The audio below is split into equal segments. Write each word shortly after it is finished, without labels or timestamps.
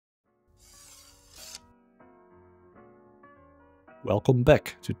Welcome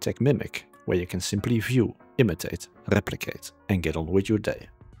back to TECHMIMIC, where you can simply view, imitate, replicate and get on with your day.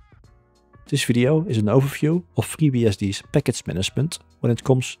 This video is an overview of FreeBSD's package management when it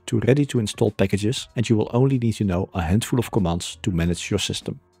comes to ready to install packages, and you will only need to know a handful of commands to manage your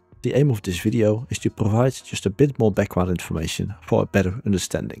system. The aim of this video is to provide just a bit more background information for a better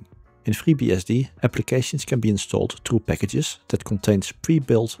understanding. In FreeBSD, applications can be installed through packages that contains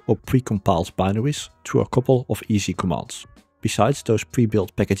pre-built or pre-compiled binaries through a couple of easy commands. Besides those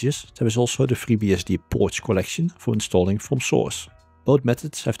pre-built packages, there is also the FreeBSD ports collection for installing from source. Both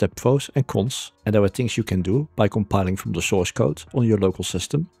methods have their pros and cons, and there are things you can do by compiling from the source code on your local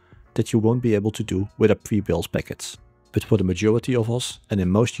system that you won't be able to do with a pre-built package. But for the majority of us, and in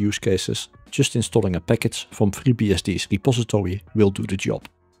most use cases, just installing a package from FreeBSD's repository will do the job.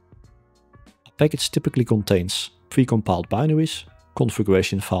 A package typically contains pre-compiled binaries,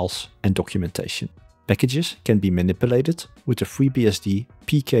 configuration files and documentation. Packages can be manipulated with the FreeBSD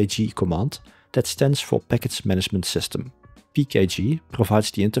pkg command that stands for Package Management System. pkg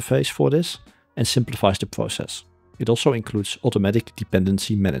provides the interface for this and simplifies the process. It also includes automatic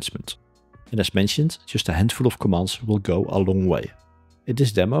dependency management. And as mentioned, just a handful of commands will go a long way. In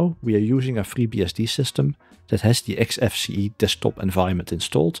this demo, we are using a FreeBSD system that has the XFCE desktop environment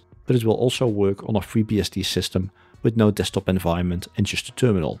installed, but it will also work on a FreeBSD system with no desktop environment and just a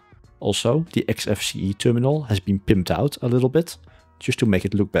terminal. Also, the XFCE terminal has been pimped out a little bit, just to make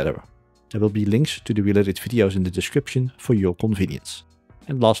it look better. There will be links to the related videos in the description for your convenience.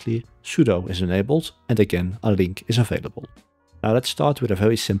 And lastly, sudo is enabled, and again a link is available. Now let's start with a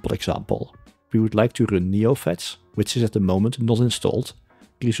very simple example. We would like to run neofetch, which is at the moment not installed,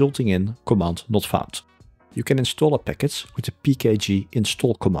 resulting in command not found. You can install a package with the pkg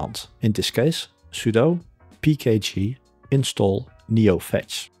install command, in this case sudo pkg install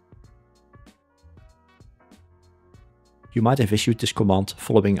neofetch. You might have issued this command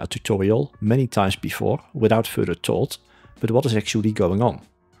following a tutorial many times before without further thought, but what is actually going on?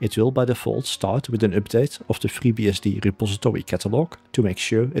 It will by default start with an update of the FreeBSD repository catalog to make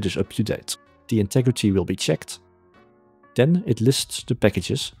sure it is up to date. The integrity will be checked. Then it lists the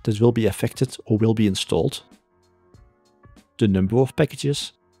packages that will be affected or will be installed, the number of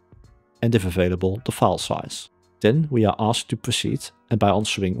packages, and if available, the file size. Then we are asked to proceed, and by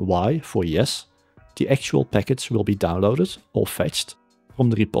answering Y for yes, the actual package will be downloaded or fetched from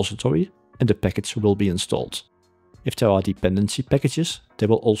the repository and the package will be installed. If there are dependency packages, they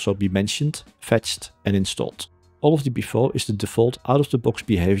will also be mentioned, fetched and installed. All of the before is the default out-of-the-box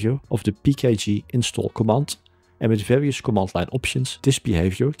behavior of the pkg install command, and with various command line options this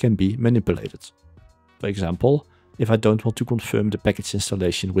behavior can be manipulated. For example, if I don't want to confirm the package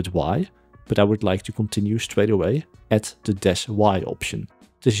installation with Y, but I would like to continue straight away, add the -y option.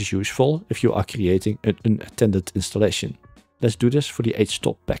 This is useful if you are creating an unattended installation. Let's do this for the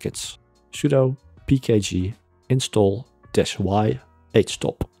hstop package. Sudo pkg install -y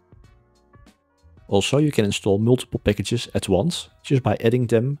hstop. Also, you can install multiple packages at once just by adding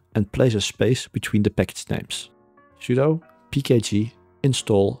them and place a space between the package names. Sudo pkg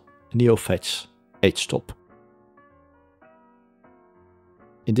install neofetch hstop.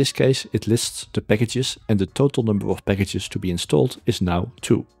 In this case, it lists the packages and the total number of packages to be installed is now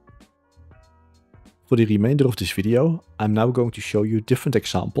 2. For the remainder of this video, I'm now going to show you different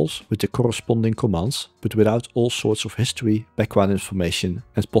examples with the corresponding commands, but without all sorts of history, background information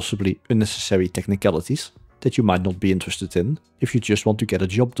and possibly unnecessary technicalities that you might not be interested in if you just want to get a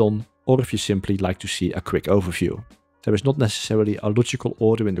job done or if you simply like to see a quick overview. There is not necessarily a logical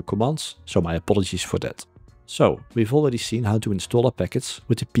order in the commands, so my apologies for that. So, we've already seen how to install a package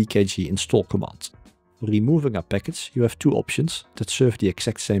with the pkg install command. For removing a package, you have two options that serve the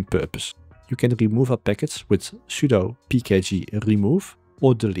exact same purpose. You can remove a package with sudo pkg remove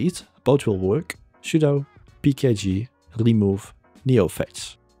or delete, both will work, sudo pkg remove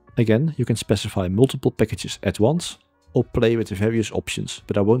neofetch. Again, you can specify multiple packages at once or play with the various options,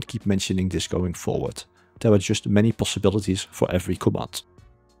 but I won't keep mentioning this going forward. There are just many possibilities for every command.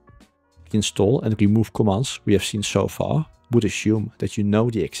 The install and remove commands we have seen so far would assume that you know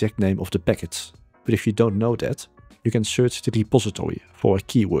the exact name of the package, but if you don't know that, you can search the repository for a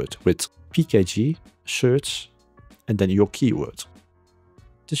keyword with pkg search and then your keyword.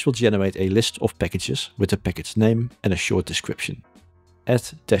 This will generate a list of packages with the package name and a short description.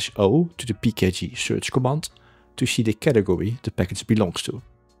 Add -o to the pkg search command to see the category the package belongs to.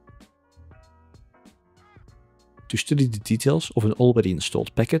 To study the details of an already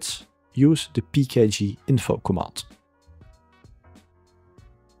installed package, use the pkg info command.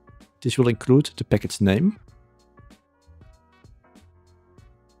 This will include the package name,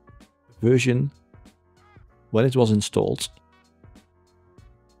 version, when it was installed,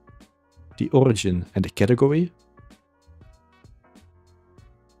 the origin and the category,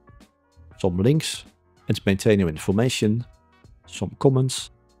 some links and maintainer information, some comments,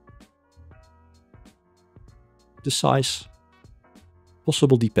 the size,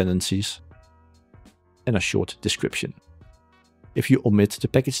 possible dependencies, and a short description. If you omit the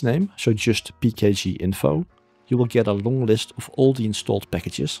package name, so just pkg info, you will get a long list of all the installed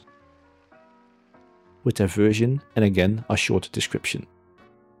packages with their version and again a short description.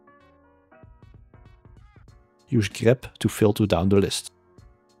 Use grep to filter down the list.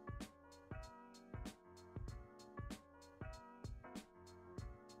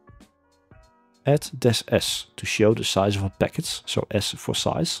 Add -s to show the size of a package, so S for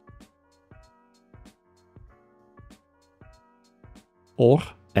size.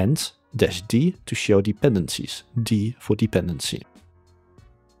 Or and -d to show dependencies, D for dependency.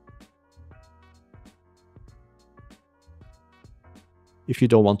 If you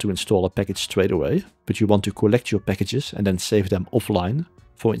don't want to install a package straight away, but you want to collect your packages and then save them offline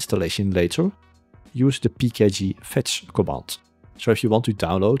for installation later, use the pkg fetch command. So if you want to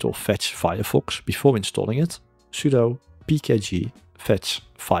download or fetch Firefox before installing it, sudo pkg fetch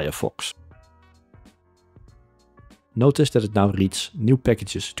Firefox. Notice that it now reads new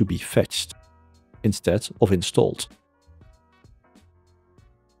packages to be fetched instead of installed.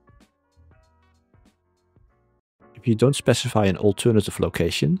 If you don't specify an alternative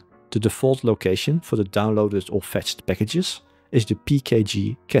location, the default location for the downloaded or fetched packages is the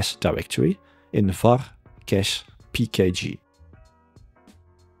pkg cache directory in var cache pkg.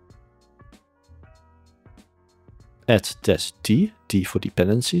 Add -d, D for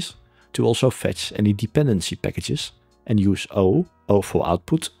dependencies, to also fetch any dependency packages, and use O for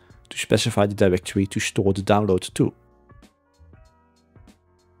output, to specify the directory to store the download to.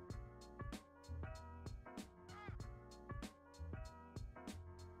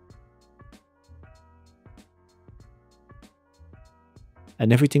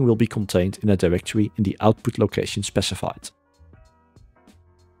 And everything will be contained in a directory in the output location specified.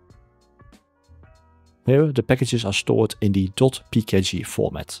 Here the packages are stored in the .pkg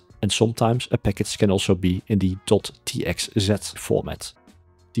format, and sometimes a package can also be in the .txz format,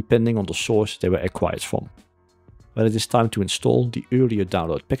 depending on the source they were acquired from. When it is time to install the earlier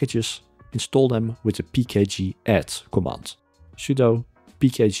download packages, install them with the pkg add command. Sudo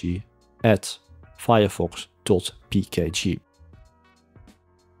pkg add firefox.pkg.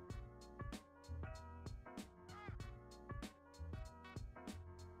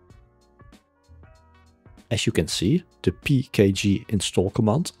 As you can see, the pkg install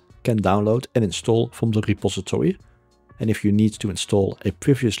command can download and install from the repository, and if you need to install a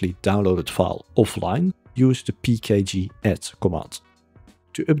previously downloaded file offline, use the pkg add command.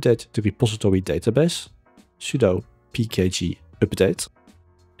 To update the repository database, sudo pkg update,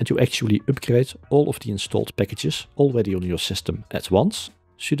 and to actually upgrade all of the installed packages already on your system at once,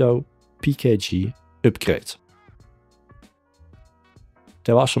 sudo pkg upgrade.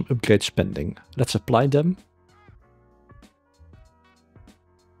 There are some upgrades pending. Let's apply them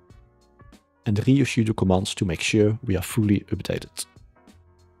and reissue the commands to make sure we are fully updated.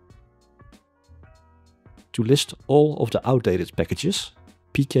 To list all of the outdated packages,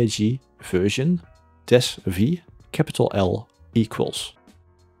 pkg version -v L equals.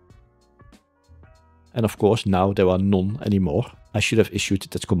 And of course now there are none anymore. I should have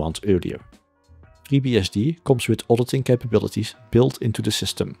issued that command earlier. FreeBSD comes with auditing capabilities built into the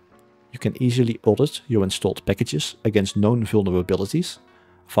system. You can easily audit your installed packages against known vulnerabilities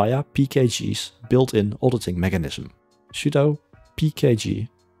via pkg's built-in auditing mechanism. Sudo pkg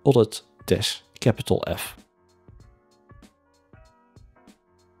audit -F.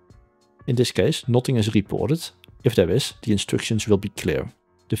 In this case, nothing is reported. If there is, the instructions will be clear.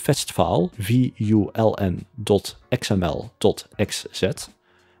 The fetched file vuln.xml.xz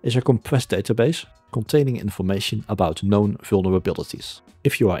is a compressed database containing information about known vulnerabilities.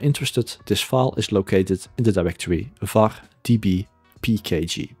 If you are interested, this file is located in the directory var db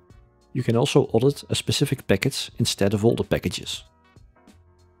pkg. You can also audit a specific package instead of all the packages.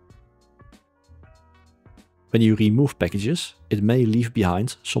 When you remove packages, it may leave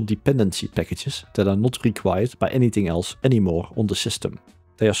behind some dependency packages that are not required by anything else anymore on the system.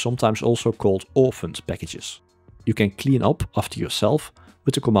 They are sometimes also called orphaned packages. You can clean up after yourself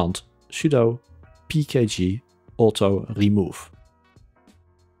with the command sudo pkg auto remove.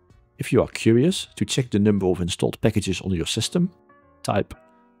 If you are curious to check the number of installed packages on your system, type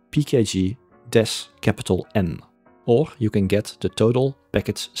pkg -N, or you can get the total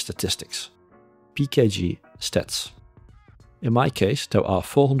package statistics. pkg stats. In my case, there are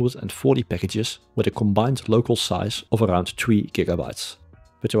 440 packages with a combined local size of around 3 GB.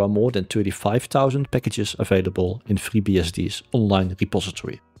 but there are more than 35,000 packages available in FreeBSD's online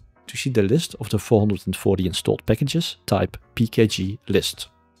repository. To see the list of the 440 installed packages, type pkg list,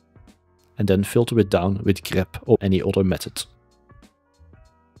 and then filter it down with grep or any other method.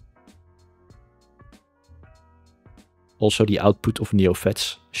 Also, the output of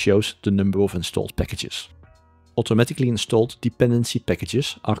NeoFetch shows the number of installed packages. Automatically installed dependency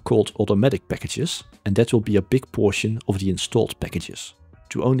packages are called automatic packages, and that will be a big portion of the installed packages.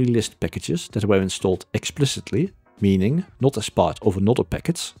 To only list packages that were installed explicitly, meaning not as part of another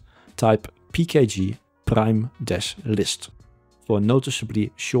package, type pkg prime-list for a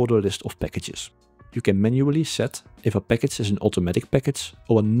noticeably shorter list of packages. You can manually set if a package is an automatic package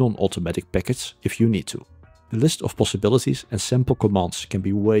or a non-automatic package if you need to. The list of possibilities and sample commands can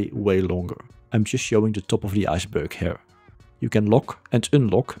be way longer. I'm just showing the top of the iceberg here. You can lock and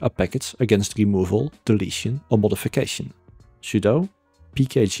unlock a package against removal, deletion or modification. Sudo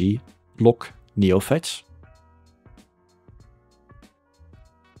pkg lock neofetch.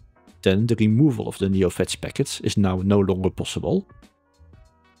 Then the removal of the neofetch package is now no longer possible.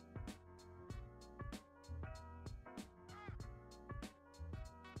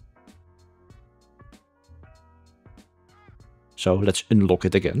 So let's unlock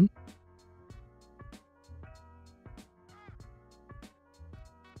it again.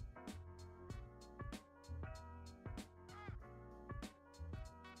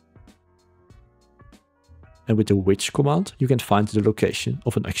 And with the which command, you can find the location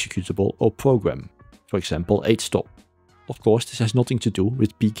of an executable or program, for example hstop. Of course, this has nothing to do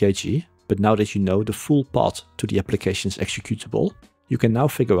with pkg, but now that you know the full path to the application's executable, you can now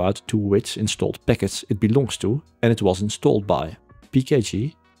figure out to which installed package it belongs to and it was installed by.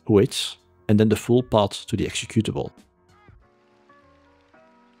 Pkg, which, and then the full path to the executable.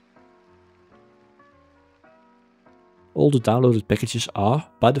 All the downloaded packages are,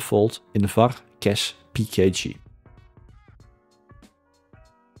 by default, in var cache pkg.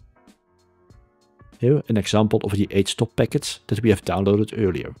 Here an example of the hstop package that we have downloaded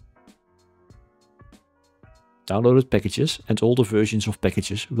earlier. Downloaded packages and all the versions of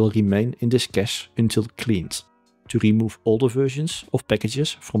packages will remain in this cache until cleaned. To remove all the versions of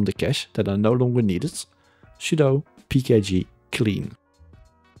packages from the cache that are no longer needed, sudo pkg clean.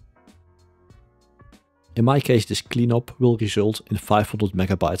 In my case, this cleanup will result in 500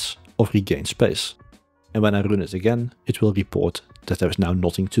 megabytes of regained space. And when I run it again, it will report that there is now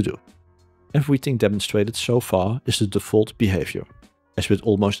nothing to do. Everything demonstrated so far is the default behavior. As with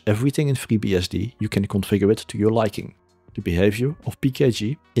almost everything in FreeBSD, you can configure it to your liking. The behavior of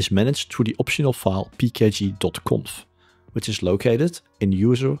pkg is managed through the optional file pkg.conf, which is located in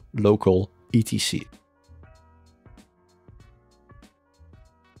user local etc.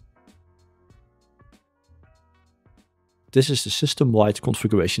 This is the system-wide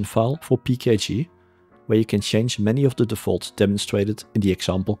configuration file for pkg, where you can change many of the defaults demonstrated in the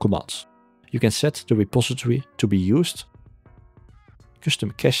example commands. You can set the repository to be used,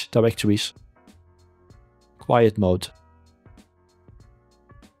 custom cache directories, quiet mode,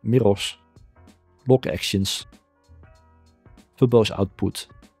 mirrors, log actions, verbose output,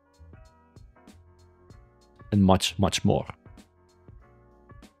 and much more.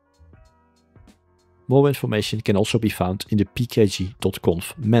 More information can also be found in the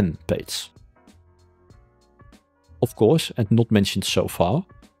pkg.conf man page. Of course, and not mentioned so far,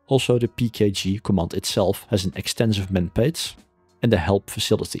 also the pkg command itself has an extensive man page and a help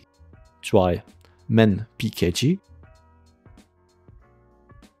facility. Try man pkg,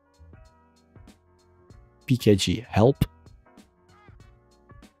 pkg help,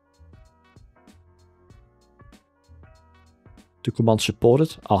 the commands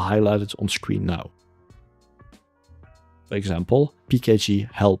supported are highlighted on screen now. For example, pkg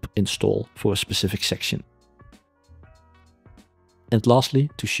help install for a specific section. And lastly,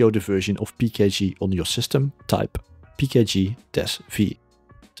 to show the version of pkg on your system, type pkg-v.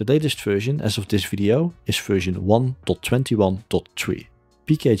 The latest version as of this video is version 1.21.3.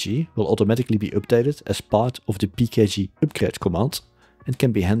 pkg will automatically be updated as part of the pkg upgrade command and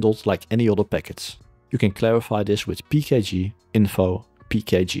can be handled like any other package. You can clarify this with pkg info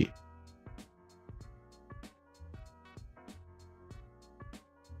pkg.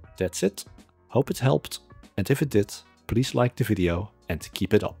 That's it. Hope it helped, and if it did, please like the video and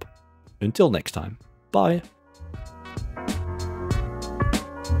keep it up. Until next time, bye!